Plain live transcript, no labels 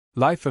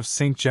Life of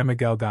Saint Gemma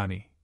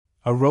Galgani,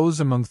 a rose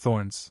among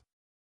thorns.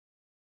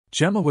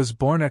 Gemma was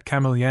born at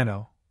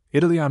Camigliano,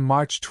 Italy on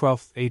March 12,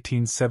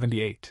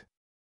 1878.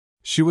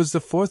 She was the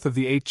fourth of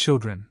the 8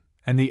 children,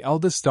 and the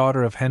eldest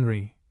daughter of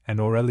Henry and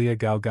Aurelia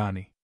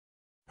Galgani.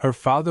 Her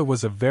father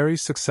was a very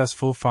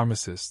successful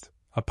pharmacist,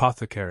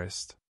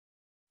 apothecarist.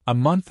 A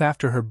month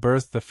after her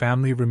birth the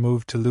family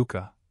removed to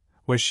Lucca,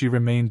 where she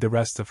remained the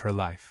rest of her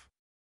life.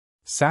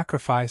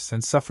 Sacrifice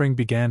and suffering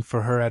began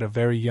for her at a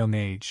very young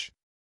age.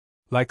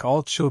 Like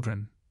all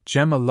children,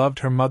 Gemma loved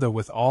her mother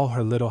with all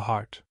her little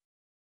heart.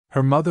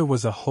 Her mother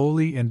was a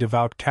holy and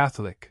devout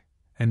Catholic,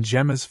 and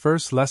Gemma's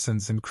first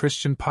lessons in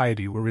Christian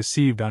piety were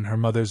received on her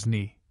mother's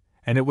knee,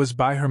 and it was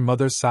by her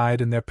mother's side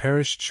in their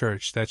parish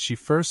church that she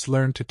first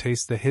learned to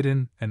taste the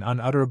hidden and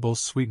unutterable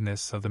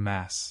sweetness of the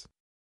Mass.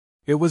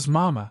 "It was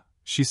Mama,"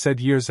 she said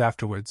years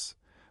afterwards,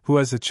 "who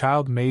as a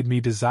child made me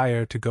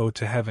desire to go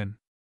to heaven."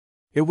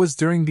 It was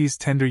during these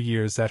tender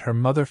years that her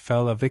mother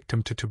fell a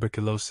victim to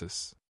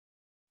tuberculosis.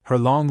 Her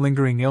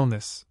long-lingering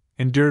illness,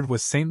 endured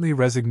with saintly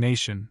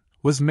resignation,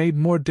 was made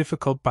more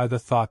difficult by the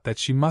thought that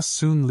she must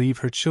soon leave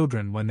her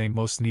children when they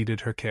most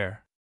needed her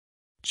care.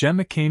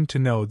 Gemma came to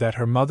know that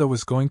her mother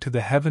was going to the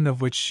heaven of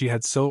which she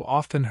had so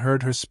often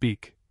heard her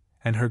speak,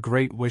 and her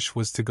great wish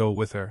was to go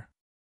with her.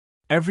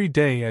 Every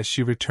day as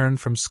she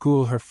returned from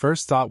school her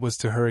first thought was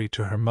to hurry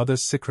to her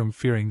mother's sickroom,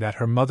 fearing that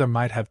her mother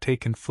might have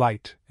taken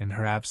flight in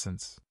her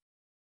absence.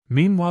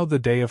 Meanwhile the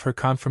day of her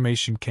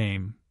confirmation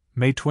came,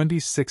 May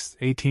 26,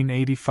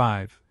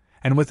 1885,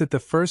 and with it the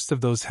first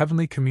of those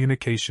heavenly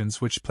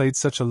communications which played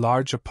such a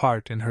large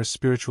part in her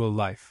spiritual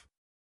life.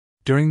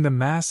 During the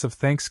Mass of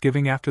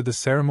Thanksgiving after the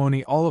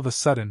ceremony, all of a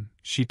sudden,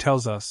 she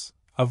tells us,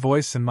 a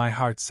voice in my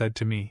heart said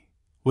to me,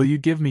 "Will you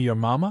give me your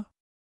Mama?"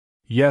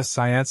 "Yes,"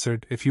 I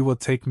answered, "if you will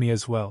take me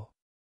as well."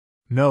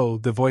 "No,"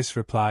 the voice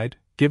replied,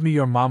 "give me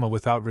your Mama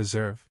without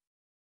reserve.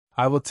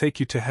 I will take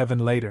you to heaven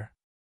later."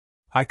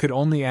 I could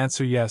only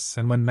answer yes,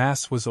 and when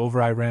Mass was over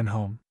I ran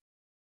home.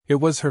 It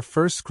was her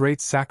first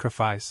great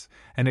sacrifice,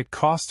 and it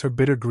cost her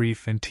bitter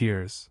grief and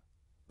tears.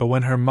 But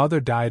when her mother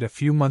died a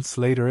few months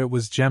later it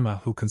was Gemma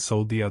who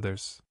consoled the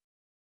others.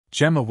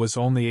 Gemma was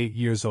only 8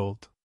 years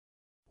old.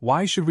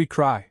 "Why should we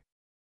cry?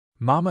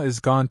 Mama is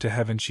gone to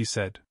heaven," she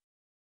said.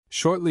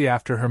 Shortly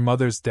after her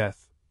mother's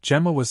death,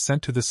 Gemma was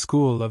sent to the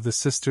school of the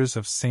Sisters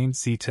of Saint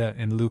Zita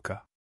in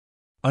Lucca.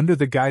 Under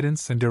the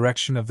guidance and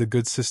direction of the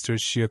good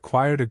sisters she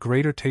acquired a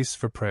greater taste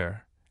for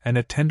prayer, and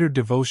a tender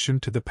devotion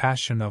to the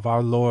Passion of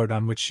our Lord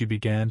on which she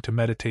began to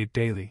meditate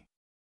daily.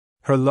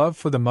 Her love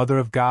for the Mother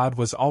of God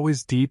was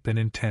always deep and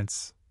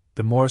intense,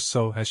 the more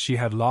so as she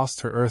had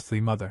lost her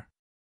earthly mother.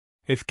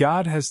 "If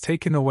God has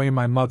taken away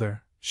my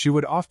mother," she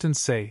would often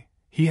say,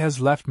 "He has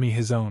left me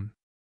His own."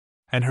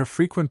 And her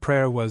frequent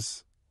prayer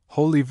was,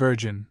 "Holy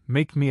Virgin,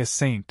 make me a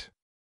saint."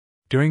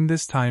 During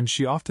this time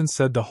she often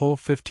said the whole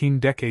 15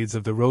 decades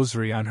of the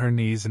Rosary on her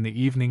knees in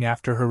the evening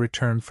after her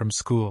return from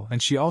school,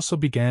 and she also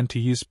began to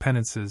use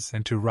penances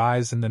and to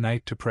rise in the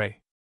night to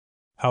pray.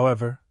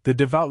 However, the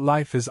devout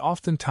life is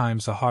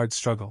oftentimes a hard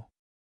struggle,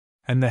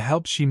 and the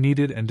help she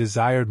needed and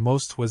desired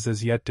most was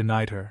as yet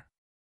denied her.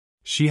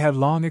 She had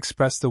long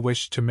expressed the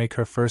wish to make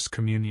her first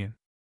communion.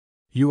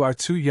 "You are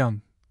too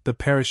young," the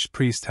parish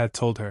priest had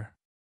told her.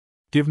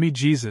 "Give me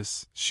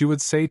Jesus," she would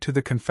say to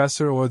the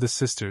confessor or the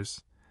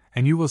sisters,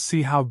 "and you will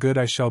see how good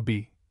I shall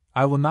be.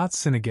 I will not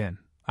sin again,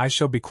 I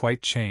shall be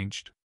quite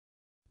changed."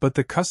 But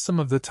the custom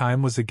of the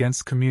time was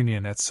against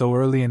communion at so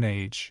early an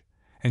age,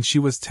 and she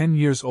was 10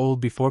 years old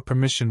before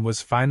permission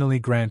was finally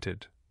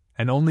granted,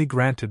 and only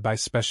granted by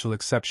special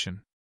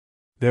exception.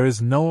 There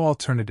is no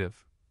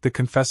alternative, the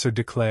confessor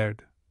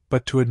declared,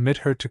 but to admit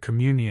her to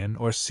communion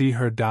or see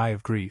her die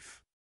of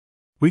grief.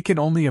 We can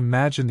only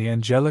imagine the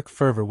angelic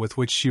fervor with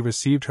which she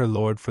received her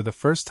Lord for the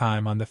first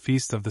time on the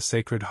Feast of the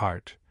Sacred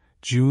Heart,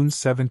 June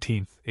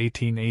 17,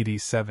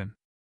 1887.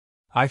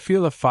 "I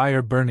feel a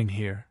fire burning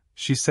here,"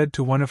 she said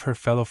to one of her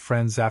fellow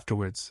friends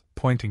afterwards,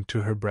 pointing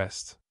to her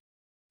breast.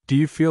 "Do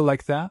you feel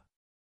like that?"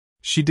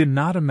 She did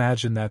not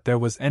imagine that there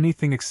was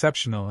anything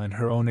exceptional in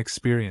her own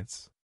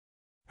experience.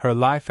 Her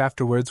life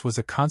afterwards was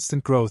a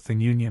constant growth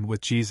in union with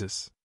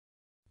Jesus.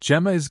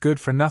 "Gemma is good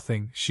for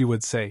nothing," she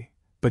would say,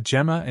 "but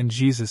Gemma and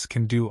Jesus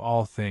can do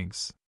all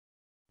things."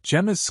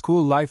 Gemma's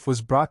school life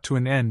was brought to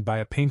an end by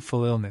a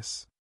painful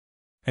illness.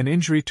 An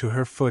injury to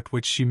her foot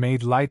which she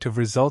made light of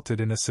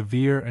resulted in a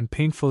severe and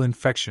painful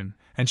infection,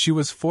 and she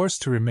was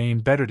forced to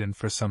remain bedridden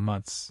for some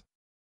months.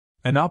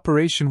 An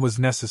operation was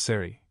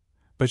necessary,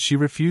 but she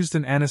refused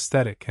an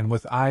anesthetic and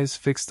with eyes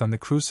fixed on the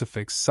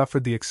crucifix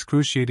suffered the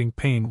excruciating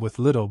pain with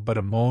little but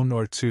a moan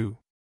or two.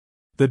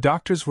 The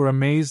doctors were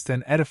amazed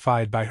and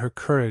edified by her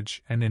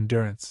courage and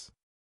endurance.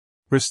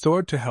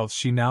 Restored to health,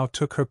 she now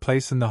took her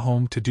place in the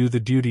home to do the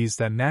duties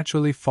that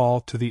naturally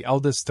fall to the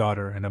eldest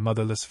daughter in a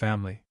motherless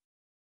family.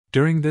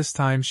 During this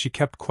time she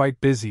kept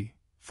quite busy,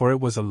 for it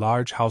was a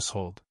large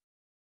household.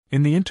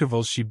 In the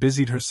intervals she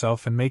busied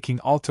herself in making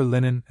altar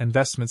linen and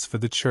vestments for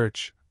the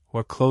church,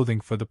 or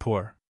clothing for the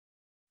poor.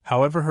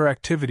 However, her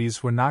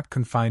activities were not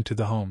confined to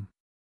the home.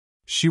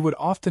 She would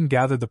often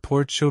gather the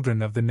poor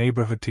children of the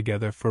neighborhood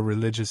together for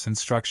religious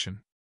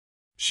instruction.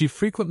 She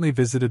frequently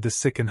visited the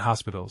sick in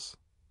hospitals,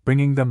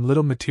 bringing them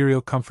little material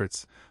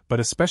comforts,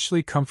 but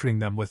especially comforting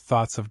them with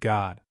thoughts of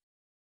God.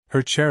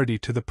 Her charity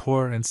to the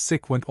poor and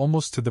sick went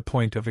almost to the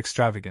point of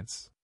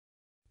extravagance.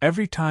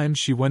 Every time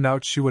she went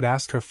out she would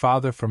ask her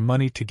father for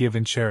money to give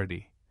in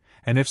charity,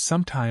 and if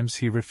sometimes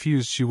he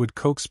refused she would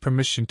coax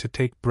permission to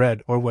take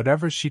bread or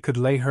whatever she could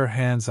lay her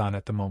hands on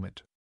at the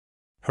moment.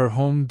 Her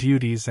home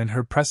duties and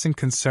her pressing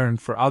concern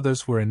for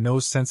others were in no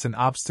sense an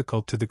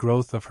obstacle to the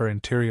growth of her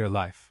interior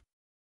life.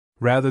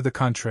 Rather the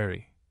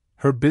contrary,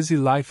 her busy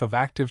life of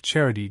active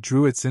charity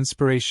drew its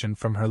inspiration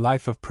from her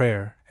life of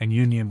prayer and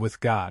union with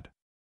God.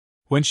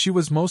 When she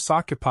was most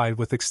occupied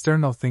with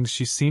external things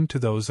she seemed to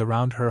those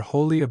around her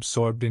wholly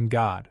absorbed in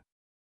God.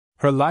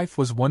 Her life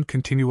was one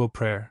continual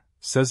prayer,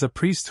 says a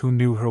priest who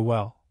knew her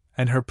well,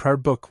 and her prayer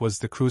book was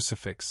the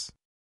crucifix.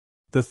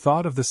 The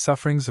thought of the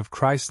sufferings of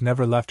Christ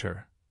never left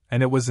her,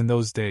 and it was in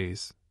those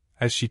days,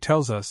 as she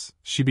tells us,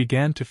 she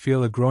began to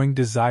feel a growing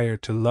desire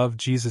to love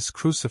Jesus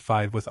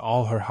crucified with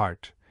all her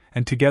heart,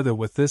 and together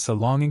with this a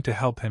longing to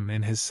help him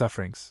in his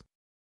sufferings.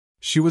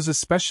 She was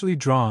especially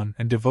drawn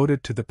and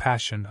devoted to the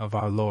passion of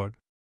our Lord.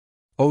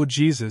 "O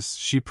Jesus,"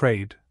 she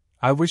prayed,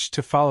 "I wish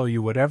to follow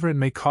you whatever it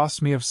may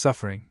cost me of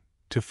suffering,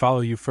 to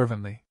follow you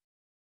fervently.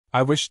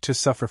 I wish to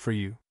suffer for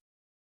you."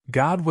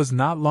 God was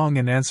not long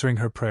in answering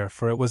her prayer,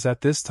 for it was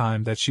at this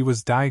time that she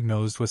was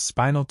diagnosed with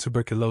spinal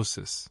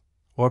tuberculosis,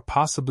 or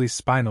possibly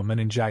spinal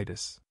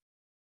meningitis.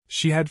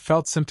 She had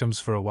felt symptoms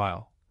for a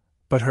while,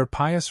 but her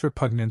pious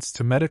repugnance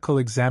to medical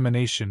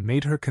examination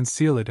made her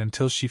conceal it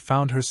until she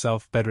found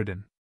herself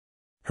bedridden.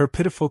 Her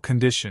pitiful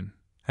condition,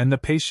 and the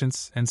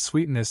patience and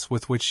sweetness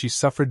with which she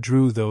suffered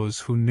drew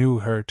those who knew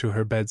her to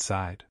her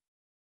bedside.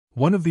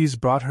 One of these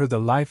brought her the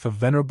life of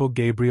Venerable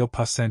Gabriel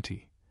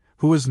Possenti,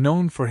 who was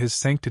known for his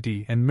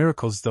sanctity and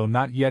miracles though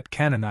not yet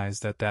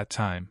canonized at that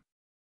time.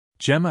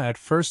 Gemma at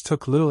first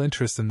took little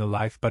interest in the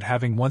life, but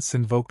having once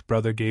invoked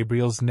Brother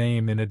Gabriel's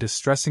name in a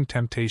distressing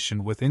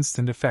temptation with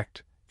instant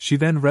effect, she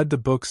then read the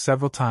book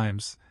several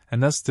times,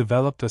 and thus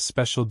developed a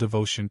special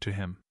devotion to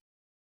him.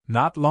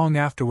 Not long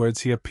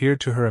afterwards he appeared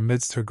to her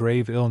amidst her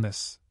grave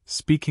illness,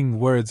 speaking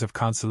words of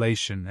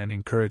consolation and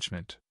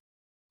encouragement.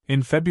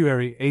 In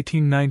February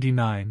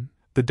 1899,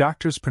 the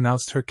doctors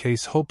pronounced her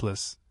case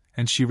hopeless,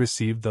 and she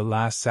received the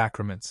last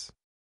sacraments.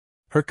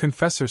 Her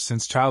confessor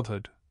since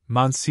childhood,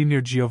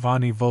 Monsignor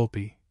Giovanni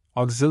Volpi,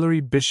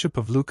 auxiliary bishop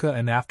of Lucca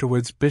and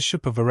afterwards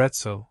bishop of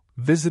Arezzo,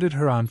 visited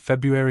her on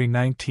February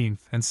 19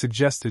 and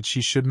suggested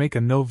she should make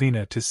a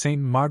novena to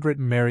Saint Margaret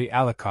Mary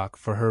Alacoque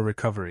for her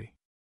recovery.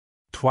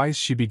 Twice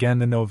she began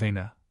the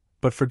novena,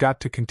 but forgot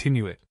to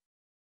continue it.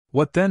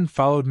 What then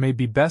followed may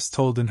be best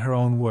told in her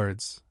own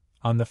words.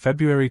 On the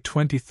February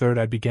 23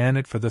 I began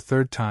it for the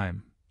third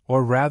time,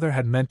 or rather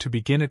had meant to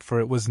begin it,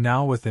 for it was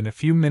now within a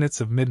few minutes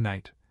of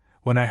midnight,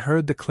 when I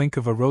heard the clink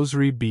of a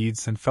rosary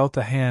beads and felt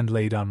a hand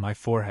laid on my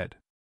forehead.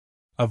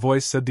 A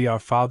voice said the Our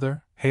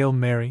Father, Hail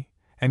Mary,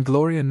 and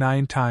Gloria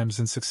 9 times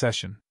in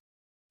succession.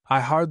 I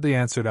hardly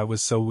answered, I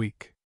was so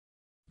weak.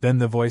 Then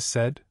the voice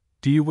said,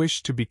 "Do you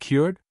wish to be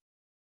cured?"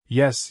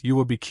 "Yes, you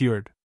will be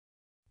cured.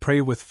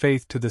 Pray with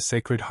faith to the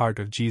Sacred Heart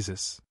of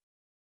Jesus.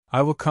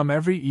 I will come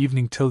every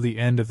evening till the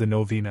end of the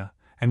novena,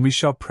 and we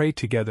shall pray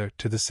together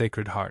to the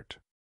Sacred Heart."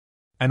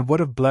 "And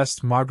what of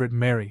Blessed Margaret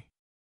Mary?"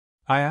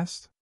 I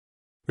asked.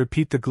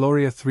 "Repeat the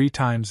Gloria 3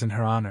 times in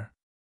her honor."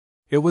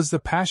 It was the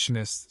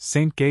Passionist,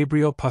 Saint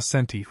Gabriel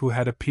Possenti, who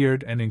had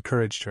appeared and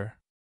encouraged her.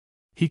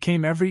 He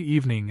came every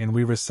evening and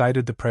we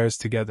recited the prayers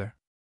together.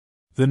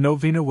 The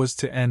novena was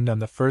to end on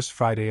the first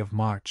Friday of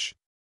March.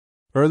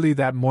 Early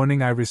that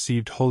morning I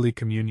received Holy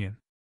Communion.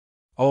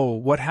 Oh,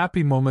 what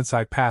happy moments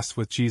I passed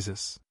with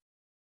Jesus!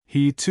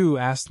 He, too,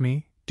 asked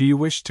me, "Do you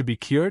wish to be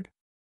cured?"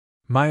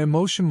 My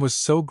emotion was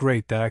so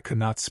great that I could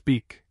not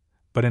speak,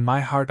 but in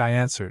my heart I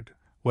answered,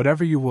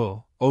 "Whatever you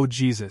will, O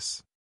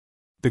Jesus."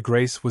 The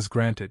grace was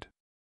granted.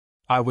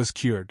 I was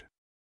cured.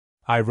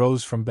 I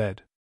rose from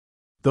bed.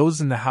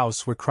 Those in the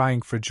house were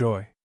crying for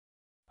joy.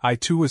 I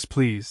too was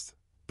pleased,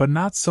 but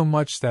not so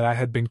much that I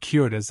had been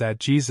cured as that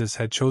Jesus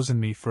had chosen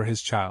me for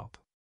his child.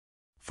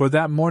 For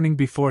that morning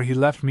before he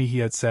left me he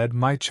had said,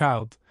 "My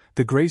child,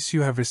 the grace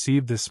you have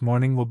received this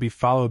morning will be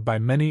followed by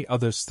many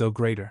others still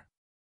greater."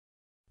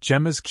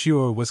 Gemma's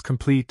cure was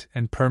complete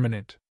and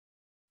permanent.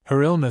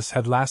 Her illness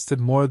had lasted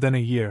more than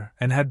a year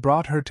and had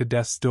brought her to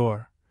death's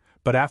door,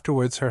 but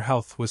afterwards her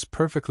health was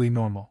perfectly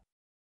normal.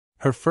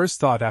 Her first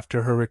thought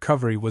after her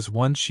recovery was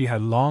one she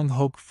had long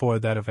hoped for,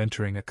 that of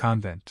entering a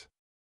convent.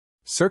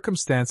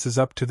 Circumstances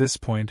up to this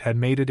point had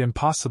made it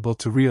impossible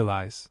to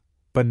realize,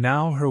 but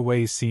now her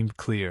way seemed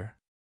clear.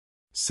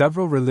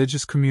 Several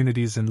religious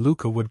communities in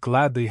Lucca would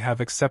gladly have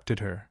accepted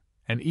her,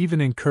 and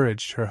even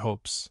encouraged her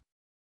hopes.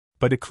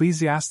 But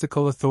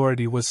ecclesiastical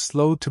authority was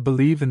slow to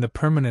believe in the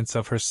permanence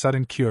of her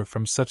sudden cure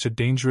from such a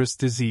dangerous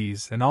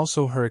disease, and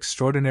also her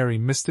extraordinary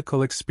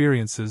mystical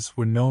experiences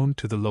were known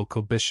to the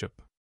local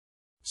bishop.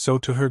 So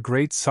to her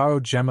great sorrow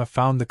Gemma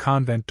found the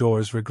convent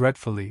doors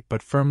regretfully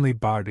but firmly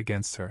barred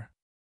against her.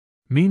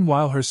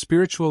 Meanwhile, her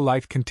spiritual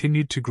life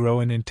continued to grow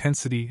in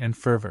intensity and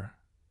fervor.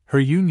 Her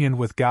union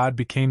with God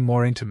became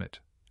more intimate,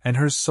 and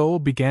her soul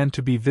began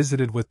to be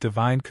visited with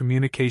divine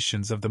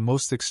communications of the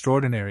most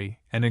extraordinary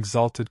and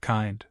exalted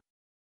kind.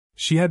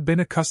 She had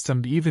been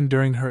accustomed even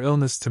during her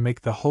illness to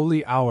make the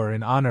holy hour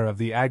in honor of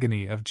the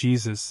agony of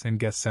Jesus in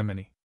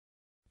Gethsemane.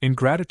 In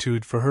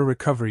gratitude for her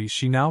recovery,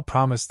 she now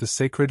promised the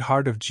Sacred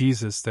Heart of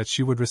Jesus that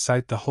she would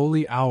recite the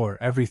holy hour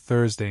every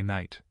Thursday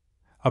night,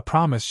 a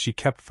promise she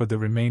kept for the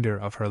remainder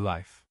of her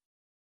life.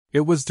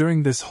 It was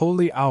during this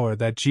holy hour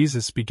that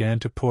Jesus began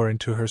to pour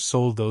into her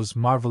soul those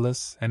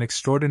marvelous and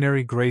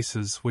extraordinary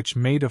graces which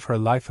made of her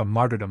life a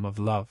martyrdom of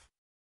love.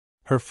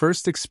 Her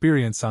first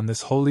experience on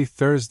this holy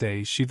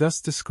Thursday she thus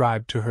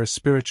described to her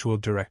spiritual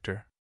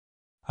director.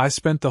 "I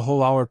spent the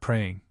whole hour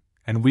praying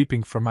and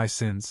weeping for my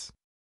sins.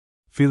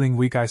 Feeling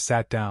weak, I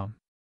sat down.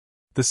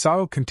 The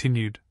sorrow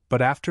continued,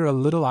 but after a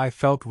little I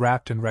felt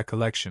wrapped in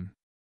recollection.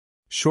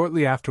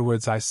 Shortly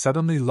afterwards I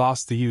suddenly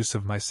lost the use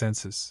of my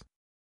senses.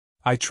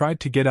 I tried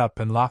to get up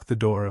and lock the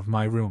door of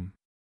my room.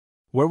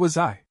 Where was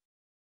I?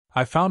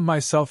 I found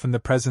myself in the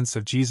presence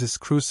of Jesus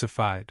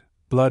crucified,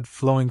 blood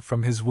flowing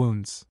from his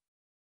wounds.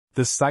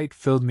 The sight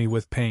filled me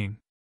with pain.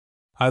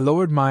 I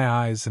lowered my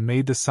eyes and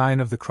made the sign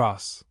of the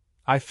cross.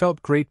 I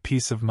felt great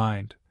peace of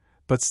mind,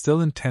 but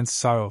still intense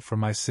sorrow for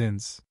my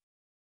sins.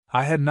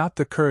 I had not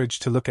the courage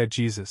to look at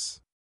Jesus.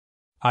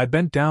 I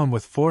bent down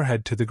with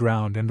forehead to the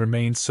ground and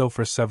remained so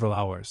for several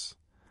hours.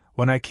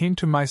 When I came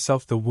to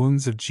myself, the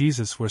wounds of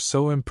Jesus were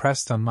so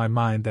impressed on my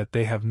mind that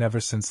they have never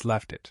since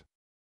left it."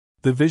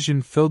 The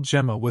vision filled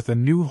Gemma with a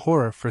new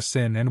horror for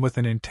sin and with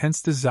an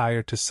intense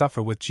desire to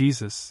suffer with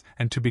Jesus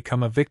and to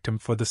become a victim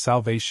for the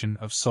salvation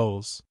of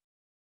souls.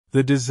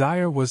 The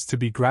desire was to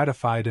be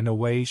gratified in a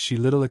way she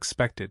little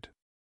expected.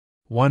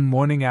 One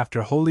morning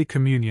after Holy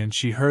Communion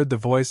she heard the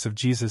voice of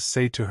Jesus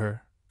say to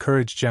her,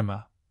 "Courage,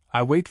 Gemma,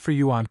 I wait for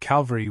you on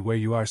Calvary where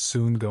you are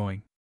soon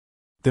going."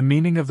 The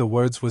meaning of the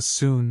words was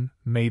soon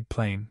made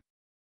plain.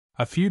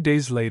 A few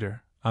days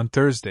later, on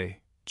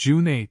Thursday,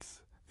 June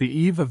 8th, the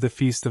eve of the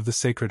Feast of the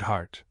Sacred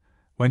Heart,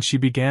 when she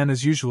began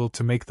as usual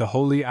to make the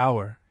holy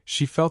hour,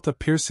 she felt a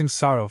piercing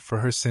sorrow for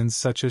her sins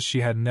such as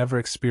she had never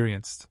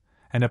experienced,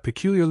 and a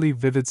peculiarly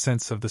vivid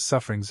sense of the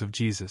sufferings of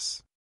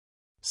Jesus.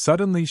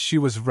 Suddenly she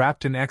was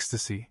wrapped in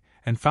ecstasy,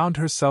 and found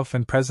herself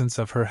in presence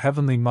of her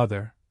Heavenly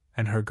Mother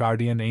and her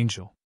guardian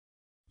angel.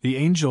 The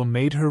angel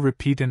made her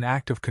repeat an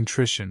act of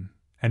contrition,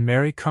 and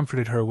Mary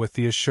comforted her with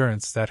the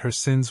assurance that her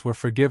sins were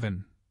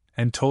forgiven,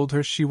 and told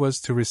her she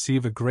was to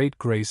receive a great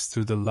grace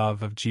through the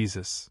love of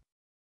Jesus.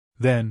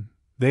 Then,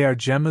 they are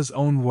Gemma's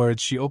own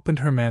words, she opened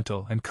her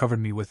mantle and covered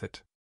me with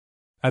it.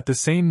 At the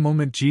same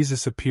moment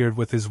Jesus appeared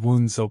with his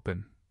wounds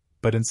open,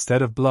 but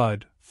instead of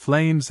blood,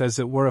 flames as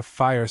it were of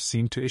fire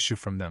seemed to issue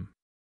from them.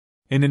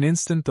 In an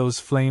instant those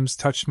flames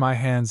touched my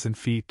hands and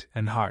feet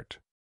and heart.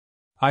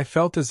 I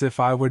felt as if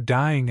I were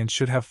dying and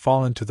should have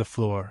fallen to the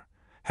floor,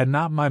 had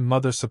not my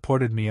mother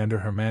supported me under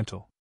her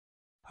mantle.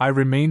 I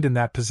remained in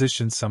that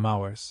position some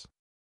hours.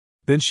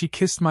 Then she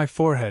kissed my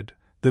forehead,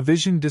 the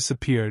vision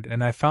disappeared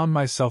and I found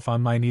myself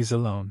on my knees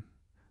alone,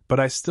 but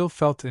I still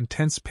felt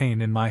intense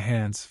pain in my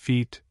hands,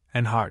 feet,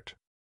 and heart.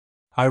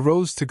 I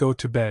rose to go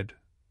to bed,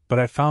 but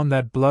I found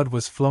that blood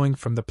was flowing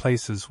from the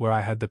places where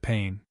I had the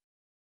pain.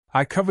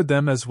 I covered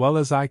them as well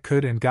as I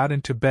could and got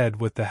into bed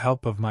with the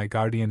help of my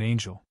guardian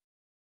angel.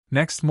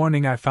 Next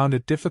morning I found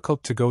it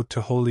difficult to go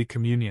to Holy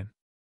Communion.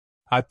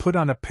 I put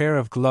on a pair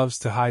of gloves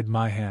to hide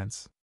my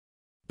hands.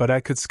 But I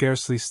could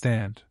scarcely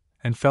stand,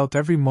 and felt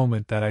every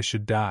moment that I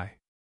should die.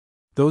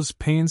 Those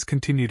pains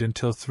continued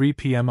until 3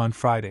 p.m. on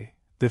Friday,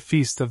 the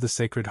Feast of the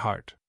Sacred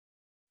Heart.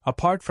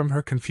 Apart from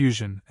her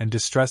confusion and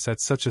distress at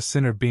such a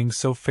sinner being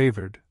so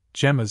favored,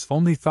 Gemma's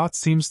only thought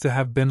seems to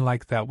have been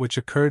like that which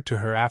occurred to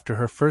her after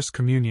her first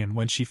communion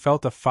when she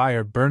felt a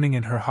fire burning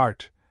in her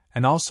heart,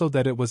 and also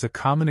that it was a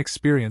common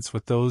experience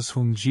with those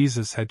whom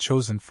Jesus had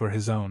chosen for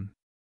his own.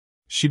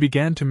 She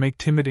began to make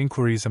timid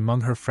inquiries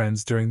among her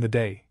friends during the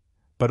day,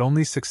 but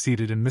only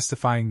succeeded in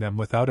mystifying them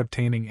without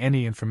obtaining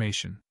any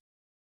information.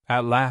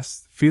 At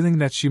last, feeling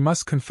that she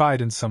must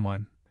confide in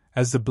someone,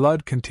 as the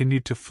blood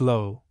continued to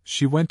flow,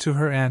 she went to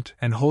her aunt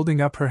and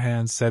holding up her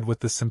hands said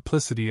with the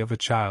simplicity of a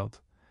child,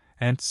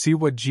 "Aunt, see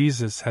what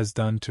Jesus has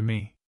done to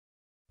me."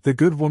 The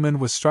good woman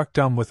was struck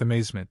dumb with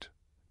amazement,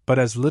 but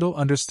as little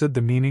understood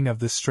the meaning of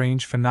this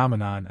strange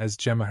phenomenon as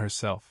Gemma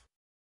herself.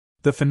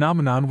 The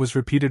phenomenon was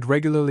repeated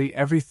regularly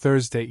every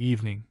Thursday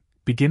evening,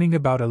 beginning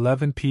about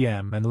 11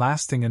 p.m. and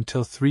lasting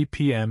until 3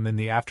 p.m. in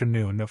the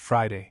afternoon of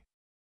Friday.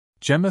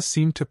 Gemma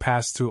seemed to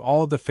pass through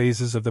all the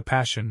phases of the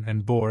Passion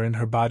and bore in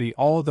her body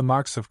all the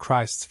marks of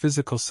Christ's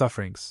physical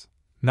sufferings,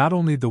 not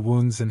only the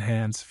wounds in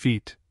hands,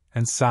 feet,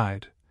 and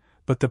side,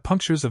 but the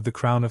punctures of the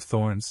crown of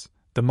thorns,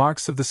 the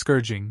marks of the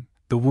scourging,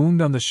 the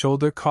wound on the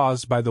shoulder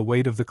caused by the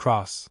weight of the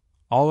cross,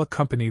 all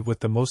accompanied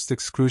with the most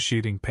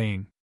excruciating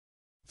pain.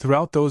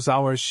 Throughout those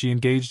hours she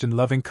engaged in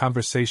loving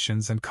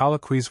conversations and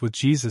colloquies with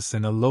Jesus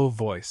in a low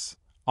voice,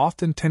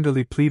 often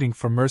tenderly pleading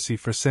for mercy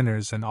for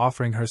sinners and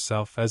offering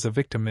herself as a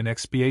victim in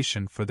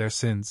expiation for their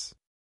sins.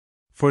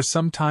 For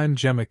some time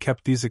Gemma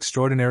kept these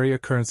extraordinary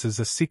occurrences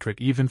a secret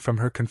even from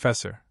her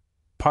confessor,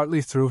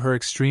 partly through her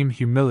extreme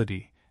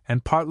humility,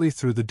 and partly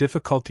through the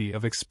difficulty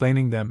of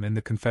explaining them in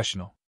the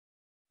confessional.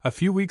 A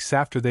few weeks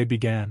after they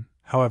began,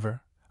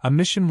 however, a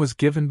mission was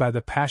given by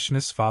the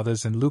Passionist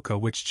Fathers in Lucca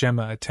which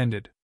Gemma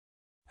attended.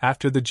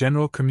 After the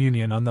general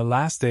communion on the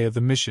last day of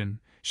the mission,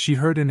 she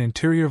heard an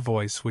interior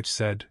voice which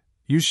said,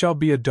 "You shall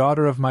be a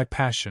daughter of my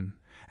passion,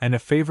 and a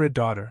favorite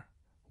daughter.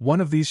 One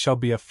of these shall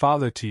be a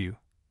father to you.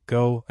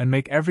 Go and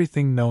make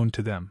everything known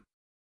to them."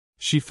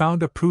 She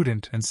found a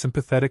prudent and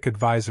sympathetic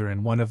adviser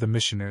in one of the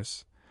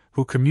missioners,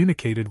 who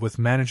communicated with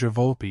Manager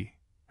Volpi,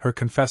 her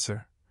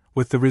confessor,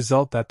 with the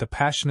result that the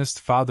Passionist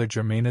Father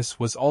Germanus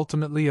was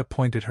ultimately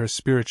appointed her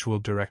spiritual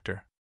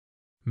director.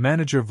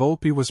 Manager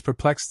Volpi was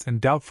perplexed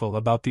and doubtful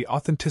about the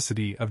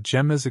authenticity of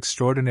Gemma's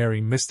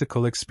extraordinary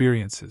mystical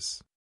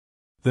experiences.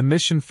 The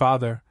mission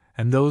father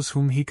and those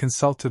whom he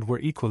consulted were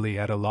equally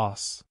at a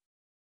loss.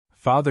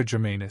 Father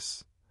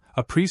Germanus,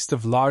 a priest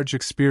of large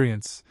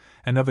experience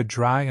and of a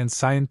dry and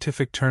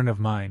scientific turn of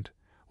mind,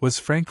 was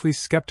frankly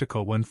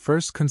skeptical when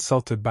first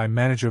consulted by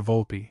Manager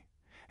Volpi,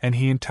 and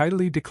he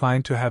entirely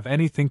declined to have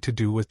anything to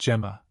do with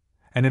Gemma,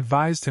 and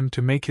advised him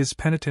to make his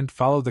penitent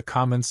follow the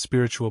common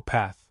spiritual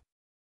path.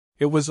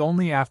 It was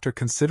only after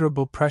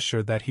considerable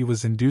pressure that he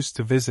was induced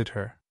to visit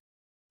her.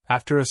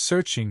 After a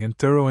searching and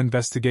thorough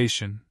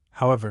investigation,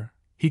 however,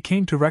 he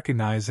came to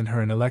recognize in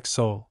her an elect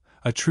soul,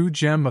 a true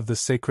gem of the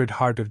Sacred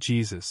Heart of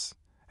Jesus,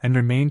 and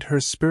remained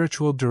her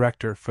spiritual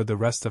director for the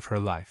rest of her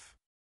life.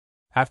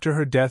 After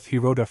her death he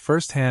wrote a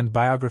first-hand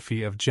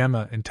biography of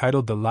Gemma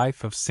entitled The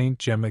Life of Saint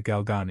Gemma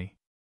Galgani.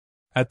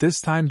 At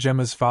this time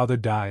Gemma's father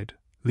died,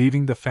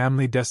 leaving the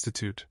family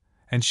destitute,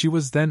 and she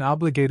was then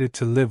obligated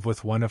to live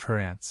with one of her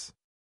aunts.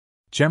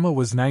 Gemma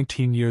was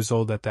 19 years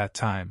old at that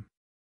time.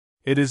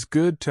 It is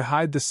good to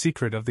hide the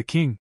secret of the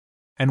king,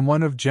 and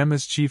one of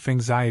Gemma's chief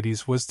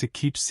anxieties was to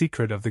keep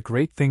secret of the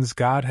great things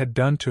God had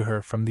done to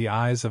her from the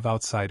eyes of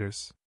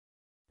outsiders.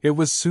 It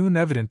was soon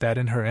evident that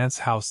in her aunt's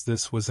house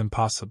this was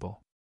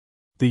impossible.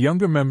 The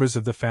younger members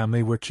of the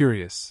family were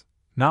curious,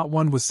 not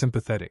one was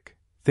sympathetic.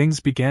 Things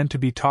began to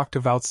be talked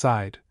of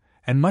outside,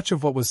 and much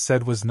of what was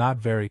said was not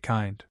very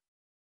kind.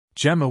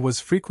 Gemma was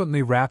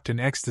frequently wrapped in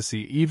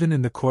ecstasy even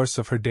in the course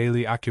of her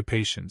daily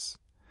occupations,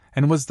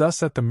 and was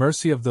thus at the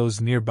mercy of those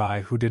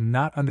nearby who did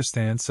not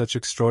understand such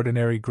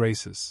extraordinary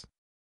graces.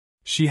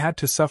 She had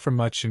to suffer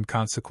much in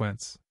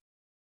consequence.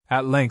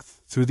 At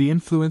length, through the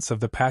influence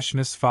of the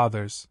Passionist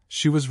Fathers,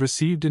 she was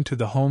received into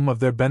the home of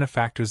their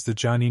benefactors the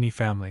Giannini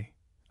family,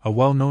 a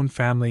well-known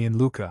family in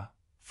Lucca,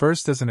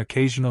 first as an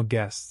occasional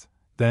guest,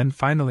 then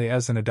finally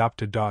as an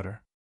adopted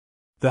daughter.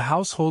 The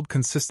household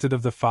consisted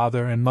of the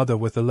father and mother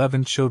with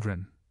 11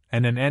 children,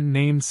 and an aunt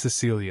named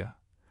Cecilia,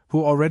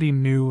 who already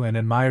knew and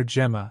admired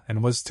Gemma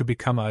and was to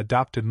become an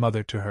adopted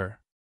mother to her.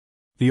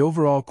 The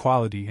overall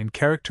quality and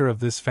character of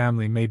this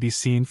family may be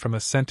seen from a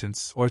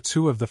sentence or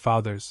two of the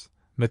father's,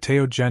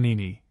 Matteo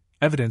Giannini,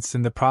 evidenced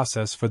in the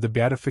process for the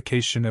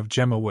beatification of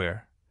Gemma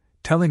where,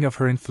 telling of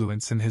her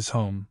influence in his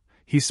home,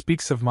 he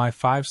speaks of "my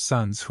 5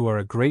 sons who are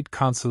a great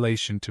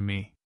consolation to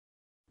me.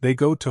 They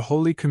go to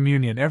Holy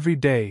Communion every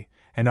day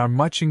and are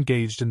much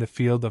engaged in the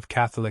field of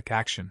Catholic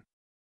action.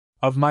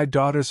 Of my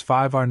daughters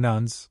 5 are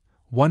nuns,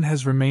 1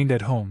 has remained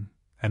at home,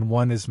 and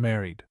 1 is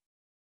married."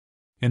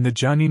 In the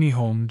Giannini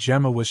home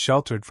Gemma was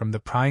sheltered from the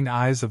prying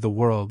eyes of the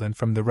world and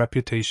from the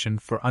reputation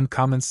for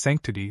uncommon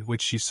sanctity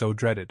which she so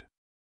dreaded.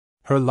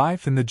 Her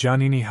life in the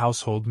Giannini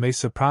household may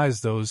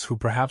surprise those who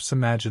perhaps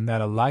imagine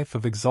that a life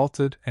of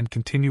exalted and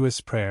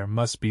continuous prayer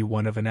must be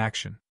one of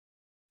inaction.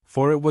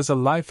 For it was a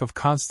life of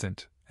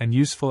constant and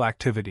useful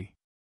activity.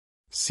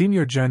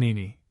 Signor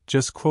Giannini,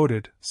 just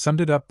quoted,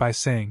 summed it up by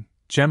saying,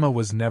 "Gemma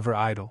was never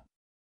idle.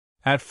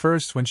 At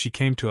first when she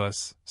came to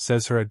us,"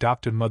 says her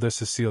adopted mother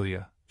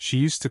Cecilia, "she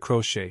used to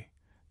crochet,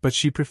 but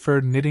she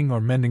preferred knitting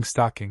or mending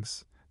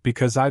stockings,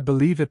 because I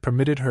believe it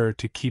permitted her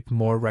to keep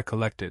more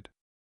recollected.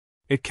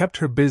 It kept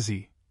her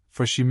busy,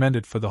 for she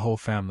mended for the whole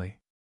family.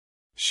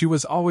 She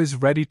was always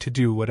ready to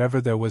do whatever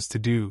there was to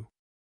do.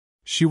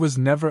 She was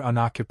never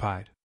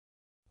unoccupied."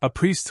 A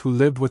priest who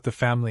lived with the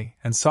family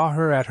and saw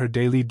her at her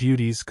daily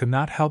duties could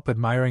not help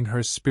admiring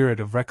her spirit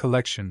of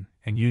recollection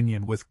and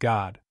union with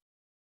God.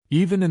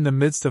 Even in the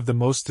midst of the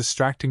most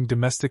distracting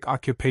domestic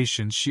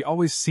occupations she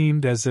always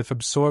seemed as if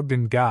absorbed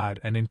in God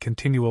and in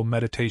continual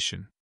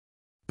meditation.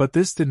 But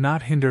this did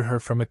not hinder her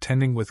from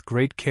attending with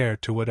great care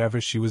to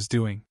whatever she was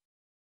doing.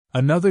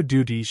 Another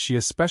duty she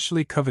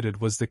especially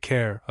coveted was the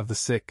care of the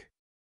sick.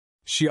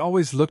 She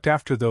always looked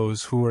after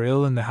those who were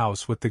ill in the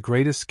house with the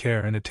greatest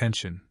care and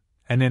attention,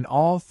 and in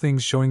all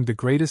things showing the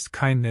greatest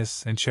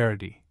kindness and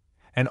charity,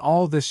 and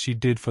all this she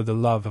did for the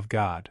love of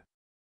God.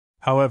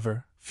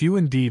 However, few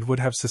indeed would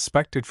have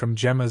suspected from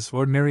Gemma's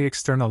ordinary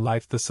external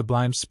life the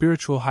sublime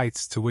spiritual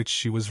heights to which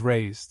she was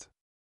raised.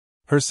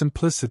 Her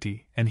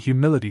simplicity and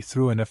humility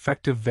threw an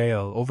effective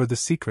veil over the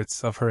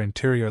secrets of her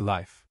interior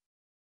life.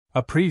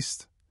 A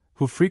priest,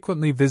 who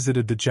frequently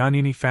visited the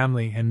Giannini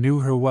family and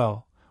knew her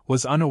well,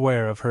 was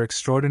unaware of her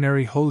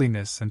extraordinary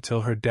holiness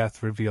until her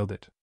death revealed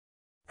it.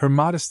 Her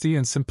modesty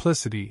and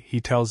simplicity, he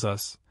tells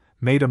us,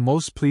 made a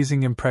most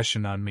pleasing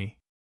impression on me.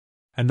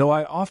 And though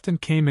I often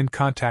came in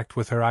contact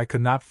with her, I could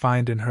not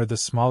find in her the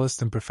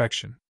smallest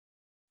imperfection.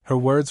 Her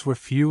words were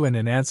few and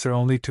in answer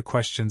only to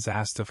questions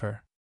asked of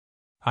her.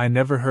 I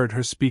never heard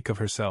her speak of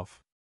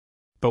herself.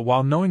 But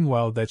while knowing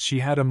well that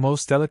she had a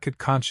most delicate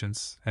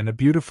conscience and a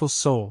beautiful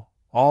soul,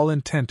 all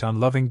intent on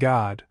loving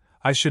God,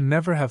 I should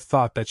never have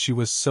thought that she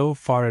was so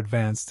far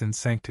advanced in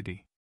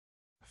sanctity.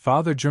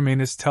 Father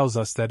Germanus tells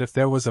us that if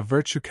there was a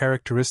virtue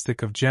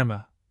characteristic of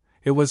Gemma,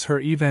 it was her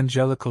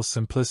evangelical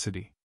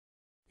simplicity.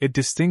 It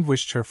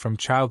distinguished her from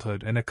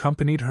childhood and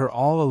accompanied her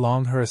all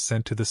along her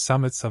ascent to the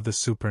summits of the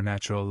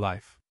supernatural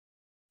life.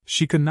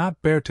 She could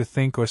not bear to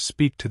think or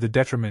speak to the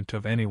detriment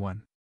of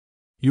anyone.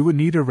 You would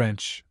need a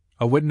wrench,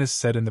 a witness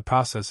said in the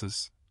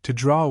processes, to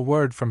draw a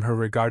word from her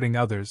regarding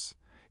others,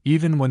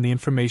 even when the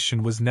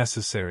information was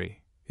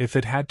necessary, if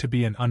it had to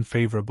be an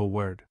unfavorable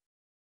word.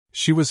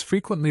 She was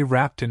frequently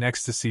wrapped in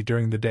ecstasy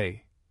during the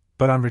day,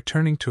 but on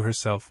returning to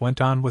herself went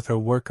on with her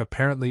work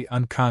apparently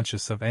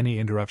unconscious of any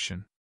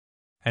interruption.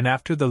 And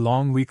after the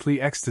long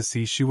weekly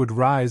ecstasy she would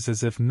rise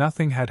as if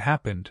nothing had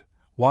happened,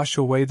 wash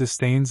away the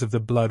stains of the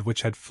blood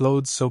which had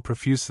flowed so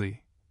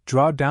profusely,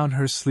 draw down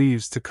her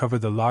sleeves to cover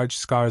the large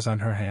scars on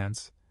her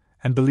hands,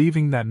 and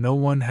believing that no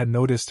one had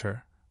noticed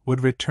her,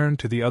 would return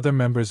to the other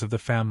members of the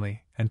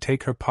family and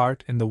take her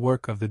part in the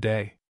work of the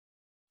day.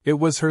 It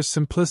was her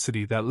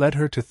simplicity that led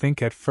her to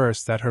think at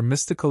first that her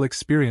mystical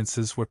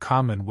experiences were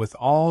common with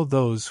all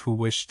those who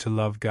wished to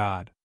love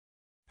God.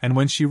 And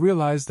when she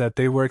realized that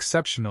they were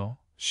exceptional,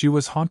 she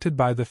was haunted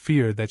by the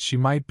fear that she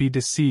might be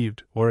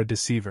deceived or a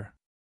deceiver.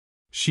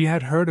 She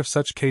had heard of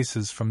such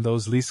cases from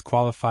those least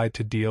qualified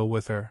to deal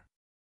with her.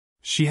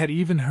 She had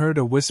even heard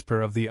a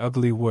whisper of the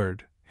ugly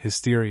word,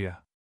 hysteria.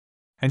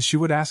 And she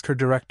would ask her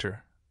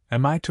director,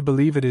 "Am I to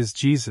believe it is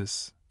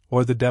Jesus,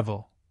 or the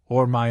devil,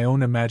 or my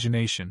own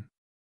imagination?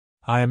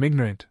 I am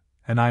ignorant,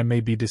 and I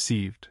may be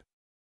deceived.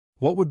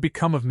 What would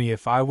become of me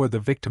if I were the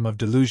victim of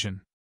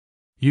delusion?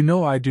 You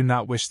know I do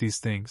not wish these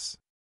things.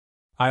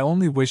 I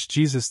only wish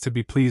Jesus to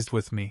be pleased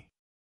with me.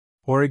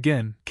 Or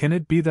again, can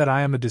it be that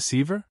I am a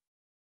deceiver?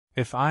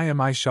 If I am,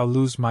 I shall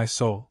lose my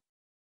soul.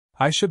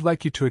 I should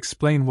like you to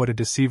explain what a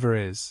deceiver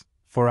is,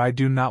 for I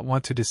do not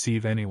want to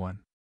deceive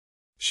anyone."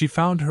 She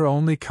found her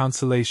only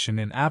consolation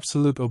in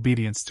absolute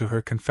obedience to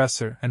her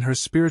confessor and her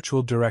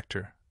spiritual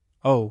director.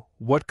 Oh,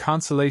 what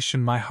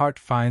consolation my heart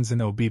finds in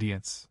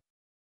obedience!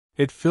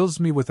 It fills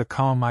me with a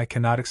calm I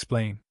cannot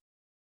explain.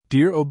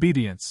 Dear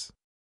obedience!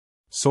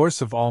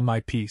 Source of all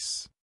my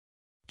peace!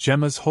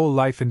 Gemma's whole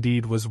life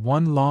indeed was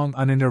one long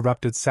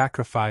uninterrupted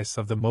sacrifice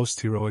of the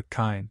most heroic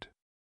kind.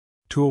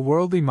 To a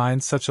worldly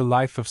mind such a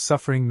life of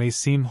suffering may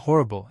seem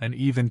horrible and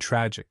even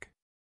tragic.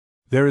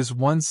 There is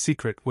one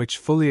secret which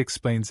fully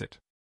explains it.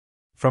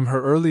 From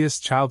her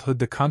earliest childhood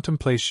the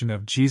contemplation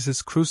of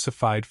Jesus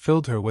crucified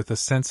filled her with a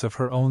sense of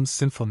her own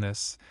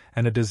sinfulness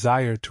and a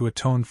desire to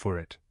atone for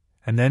it,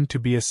 and then to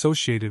be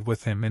associated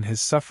with him in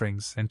his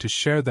sufferings and to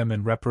share them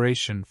in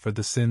reparation for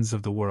the sins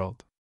of the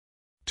world.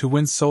 To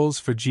win souls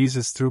for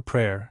Jesus through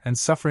prayer and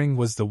suffering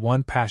was the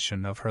one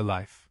passion of her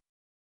life.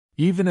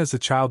 Even as a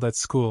child at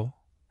school,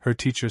 her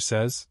teacher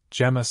says,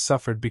 Gemma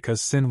suffered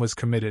because sin was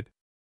committed.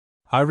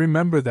 I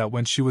remember that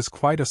when she was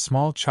quite a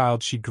small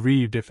child she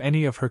grieved if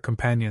any of her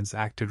companions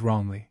acted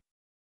wrongly.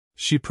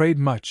 She prayed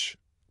much,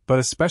 but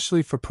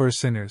especially for poor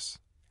sinners,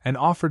 and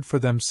offered for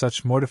them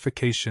such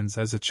mortifications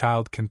as a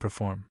child can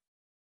perform.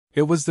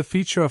 It was the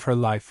feature of her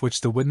life which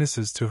the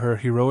witnesses to her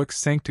heroic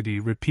sanctity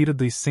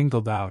repeatedly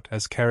singled out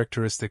as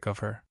characteristic of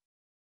her.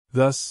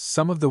 Thus,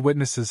 some of the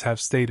witnesses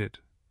have stated,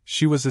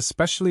 she was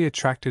especially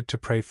attracted to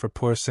pray for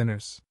poor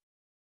sinners.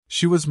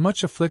 She was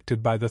much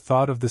afflicted by the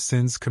thought of the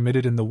sins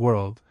committed in the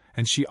world,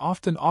 and she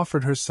often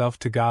offered herself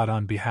to God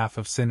on behalf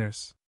of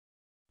sinners.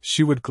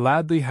 She would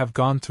gladly have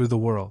gone through the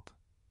world,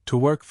 to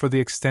work for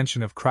the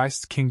extension of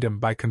Christ's kingdom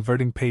by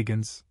converting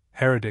pagans,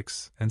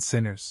 heretics, and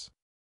sinners.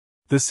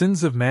 The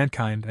sins of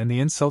mankind and the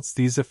insults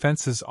these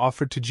offenses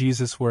offered to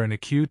Jesus were an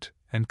acute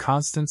and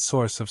constant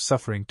source of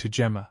suffering to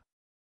Gemma.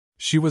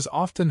 She was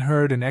often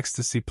heard in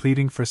ecstasy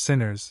pleading for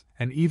sinners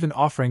and even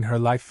offering her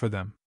life for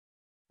them.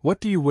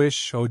 What do you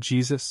wish, O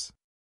Jesus?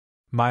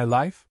 My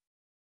life?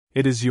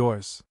 It is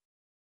yours.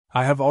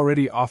 I have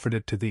already offered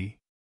it to thee.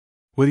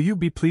 Will you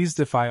be pleased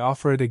if I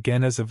offer it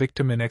again as a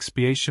victim in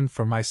expiation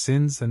for my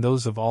sins and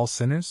those of all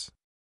sinners?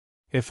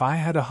 If I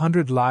had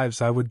 100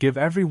 lives I would give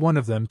every one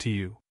of them to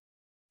you.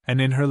 And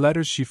in her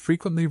letters she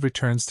frequently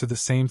returns to the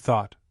same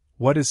thought,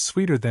 what is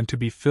sweeter than to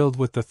be filled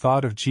with the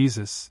thought of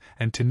Jesus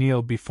and to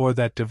kneel before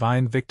that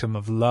divine victim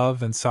of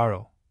love and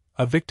sorrow,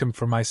 a victim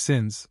for my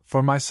sins,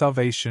 for my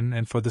salvation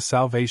and for the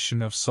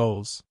salvation of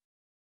souls.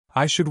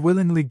 I should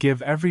willingly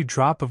give every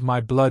drop of my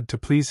blood to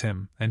please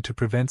him and to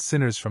prevent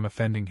sinners from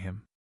offending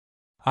him.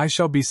 I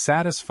shall be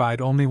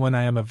satisfied only when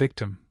I am a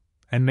victim,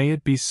 and may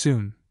it be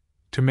soon,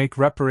 to make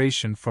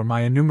reparation for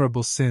my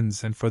innumerable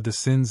sins and for the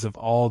sins of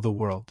all the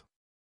world.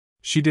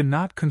 She did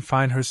not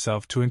confine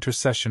herself to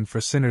intercession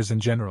for sinners in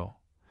general,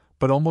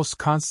 but almost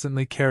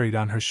constantly carried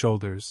on her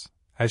shoulders,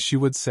 as she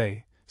would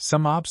say,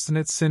 some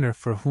obstinate sinner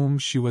for whom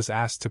she was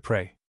asked to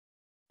pray.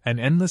 And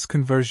endless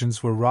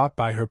conversions were wrought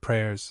by her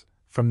prayers,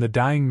 from the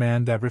dying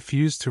man that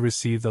refused to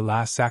receive the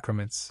last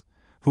sacraments,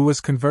 who was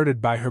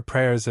converted by her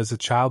prayers as a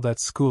child at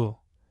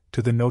school,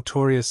 to the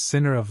notorious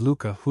sinner of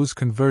Lucca whose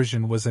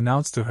conversion was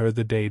announced to her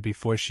the day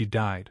before she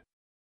died.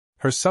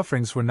 Her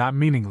sufferings were not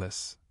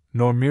meaningless,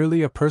 nor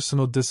merely a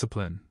personal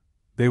discipline.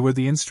 They were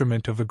the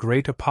instrument of a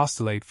great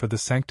apostolate for the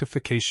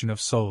sanctification of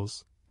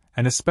souls,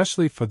 and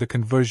especially for the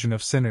conversion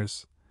of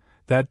sinners,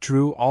 that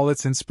drew all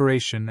its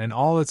inspiration and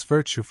all its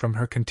virtue from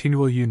her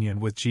continual union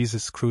with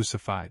Jesus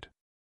crucified.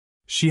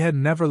 She had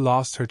never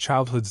lost her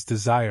childhood's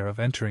desire of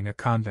entering a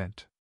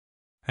convent.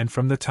 And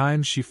from the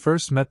time she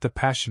first met the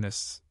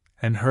Passionists,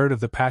 and heard of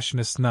the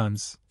Passionist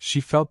nuns,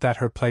 she felt that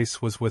her place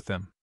was with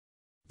them.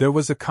 There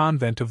was a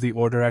convent of the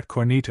order at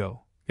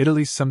Corneto,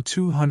 Italy, some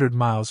 200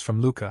 miles from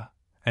Lucca,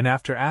 and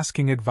after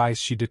asking advice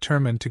she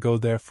determined to go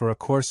there for a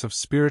course of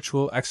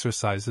spiritual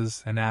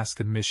exercises and ask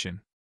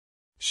admission.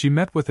 She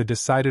met with a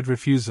decided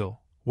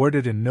refusal,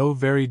 worded in no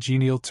very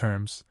genial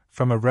terms,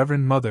 from a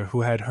reverend mother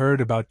who had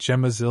heard about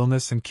Gemma's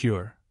illness and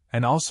cure,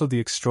 and also the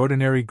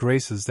extraordinary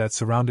graces that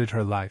surrounded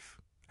her life,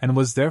 and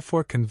was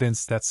therefore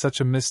convinced that such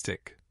a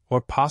mystic,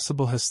 or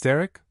possible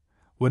hysteric,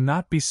 would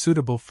not be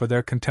suitable for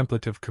their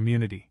contemplative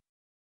community.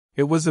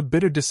 It was a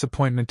bitter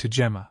disappointment to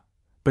Gemma,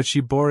 but she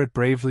bore it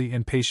bravely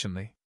and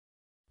patiently.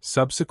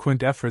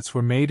 Subsequent efforts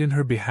were made in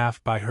her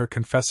behalf by her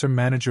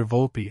confessor-manager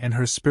Volpi and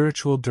her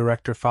spiritual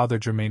director Father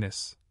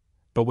Germanus,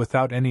 but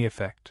without any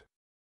effect.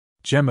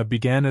 Gemma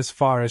began as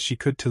far as she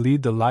could to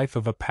lead the life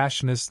of a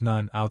Passionist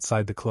nun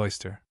outside the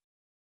cloister.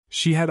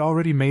 She had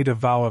already made a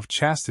vow of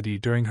chastity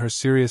during her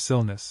serious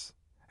illness,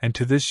 and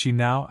to this she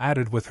now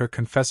added with her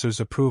confessor's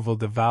approval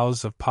the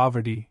vows of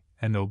poverty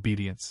and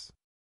obedience.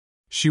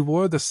 She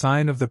wore the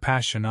sign of the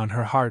Passion on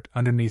her heart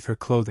underneath her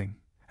clothing,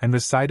 and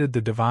recited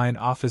the divine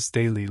office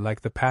daily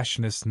like the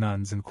Passionist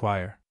nuns in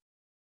choir.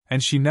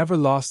 And she never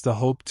lost the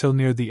hope till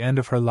near the end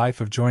of her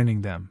life of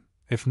joining them,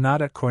 if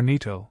not at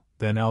Corneto,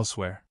 then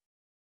elsewhere.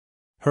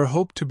 Her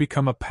hope to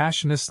become a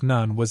Passionist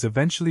nun was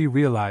eventually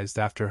realized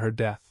after her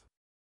death.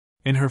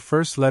 In her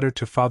first letter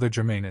to Father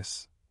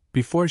Germanus,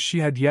 before she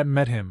had yet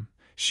met him,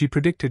 she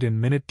predicted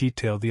in minute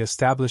detail the